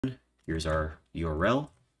Here's our URL.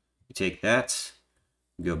 We take that,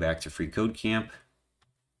 we go back to FreeCodeCamp,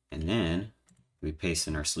 and then we paste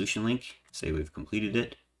in our solution link, say we've completed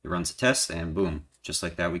it. It runs a test, and boom, just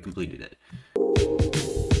like that, we completed it.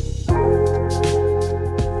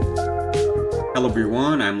 Hello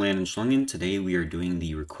everyone, I'm Landon Schlungen. Today we are doing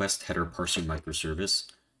the request header parser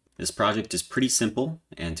microservice. This project is pretty simple,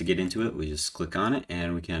 and to get into it, we just click on it,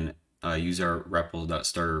 and we can use our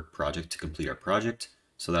REPL.starter project to complete our project.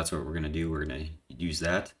 So that's what we're going to do. We're going to use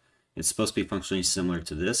that. It's supposed to be functionally similar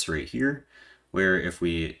to this right here, where if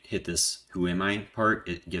we hit this who am I part,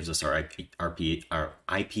 it gives us our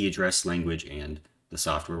IP address, language, and the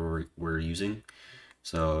software we're using.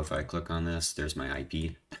 So if I click on this, there's my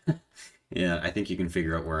IP. Yeah, I think you can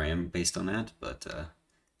figure out where I am based on that, but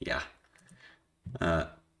yeah.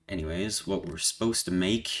 Anyways, what we're supposed to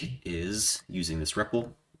make is using this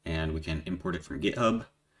REPL, and we can import it from GitHub.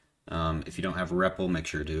 If you don't have a REPL, make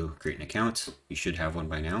sure to create an account. You should have one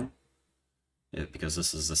by now, because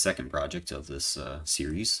this is the second project of this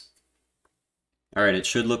series. Alright, it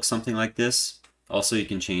should look something like this. Also, you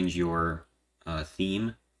can change your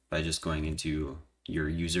theme by just going into your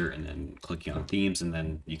user and then clicking on themes, and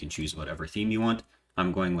then you can choose whatever theme you want.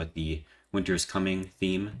 I'm going with the Winter's Coming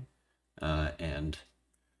theme, and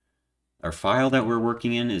our file that we're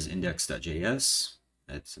working in is index.js.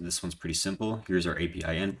 This one's pretty simple. Here's our API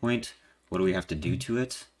endpoint. What do we have to do to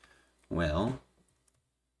it? Well,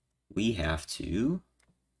 we have to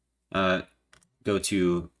go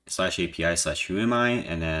to /API/whoami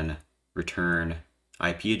and then return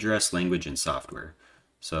IP address, language, and software.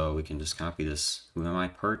 So we can just copy this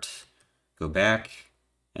whoami part, go back,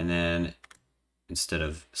 and then instead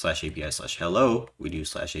of /API/hello, we do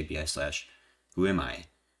 /API/whoami.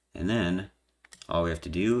 And then all we have to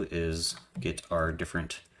do is get our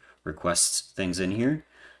different requests things in here.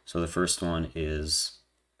 So the first one is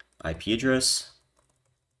IP address,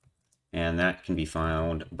 and that can be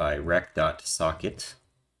found by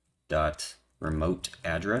rec.socket.remote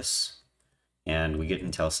address. And we get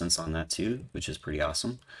IntelliSense on that too, which is pretty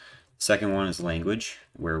awesome. Second one is language,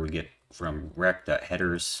 where we get from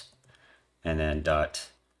rec.headers and then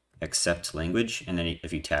 .accept language. And then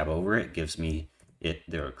if you tab over it, it gives me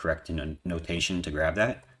the correct notation to grab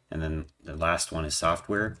that. And then the last one is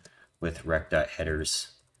software with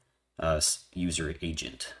rec.headers user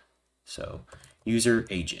agent. So user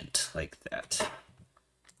agent like that.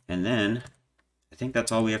 And then I think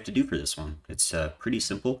that's all we have to do for this one. It's pretty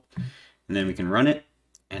simple. And then we can run it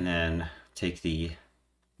and then take the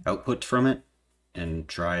output from it and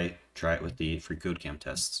try it with the FreeCodeCamp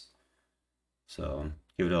tests. So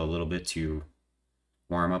give it a little bit to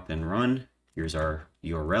warm up and run. Here's our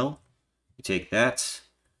URL. We take that,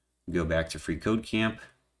 we go back to FreeCodeCamp,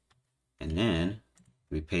 and then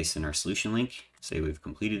we paste in our solution link, say we've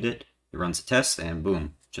completed it. It runs a test, and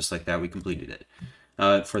boom, just like that, we completed it.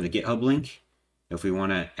 For the GitHub link, if we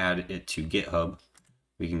want to add it to GitHub,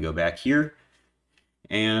 we can go back here,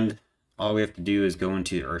 and all we have to do is go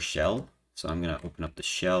into our shell. So I'm going to open up the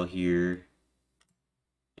shell here,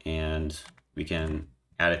 and we can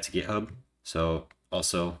add it to GitHub. So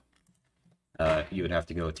also, you would have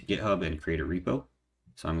to go to GitHub and create a repo.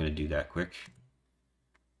 So I'm going to do that quick.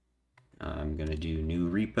 I'm going to do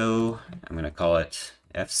new repo. I'm going to call it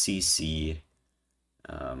FCC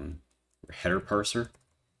header parser.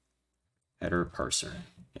 Header parser,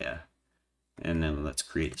 yeah. And then let's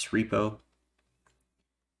create this repo.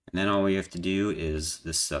 And then all we have to do is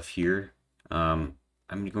this stuff here. I'm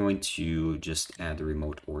going to just add the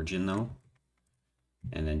remote origin though,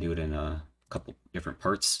 and then do it in a couple different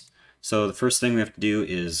parts. So the first thing we have to do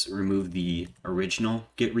is remove the original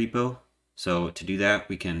Git repo. So to do that,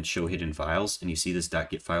 we can show hidden files, and you see this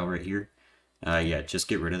 .git file right here. Yeah, just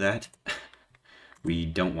get rid of that. We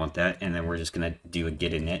don't want that, and then we're just gonna do a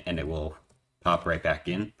git init, and it will pop right back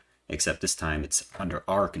in, except this time it's under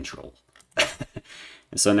our control.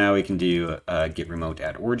 And so now we can do git remote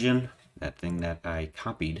add origin, that thing that I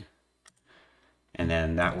copied, and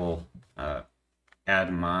then that will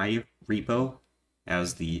add my repo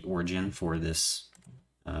as the origin for this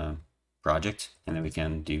project. And then we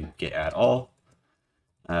can do git add all,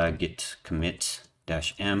 git commit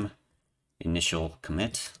 -m initial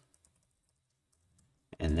commit,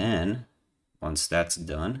 and then once that's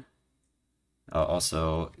done,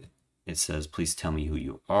 also it says please tell me who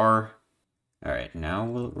you are. All right, now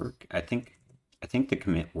will it work? I think the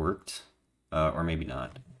commit worked, or maybe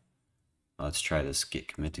not. Let's try this git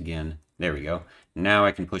commit again. There we go. Now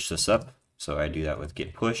I can push this up. So I do that with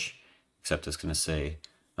git push, except it's going to say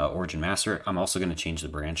origin master. I'm also going to change the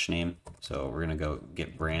branch name. So we're going to go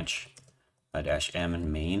git branch -m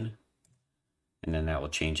and main. and then that will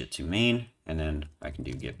change it to main, and then I can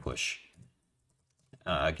do git push.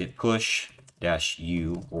 Git push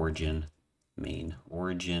 -u origin main.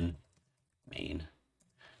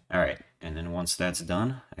 All right, and then once that's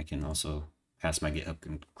done, I can also pass my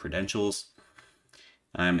GitHub credentials.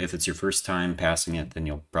 If it's your first time passing it, then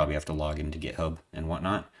you'll probably have to log into GitHub and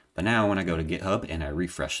whatnot. But now when I go to GitHub and I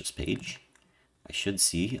refresh this page, I should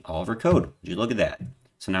see all of our code. Would you look at that?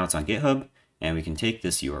 So now it's on GitHub, and we can take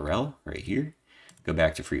this URL right here, go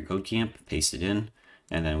back to FreeCodeCamp, paste it in,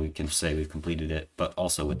 and then we can say we've completed it, but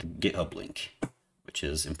also with the GitHub link, which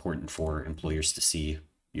is important for employers to see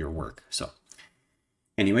your work. So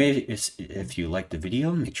anyway, if you liked the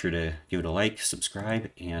video, make sure to give it a like,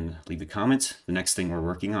 subscribe, and leave a comment. The next thing we're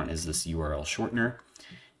working on is this URL shortener,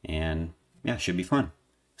 and yeah, it should be fun.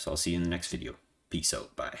 So I'll see you in the next video. Peace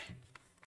out. Bye.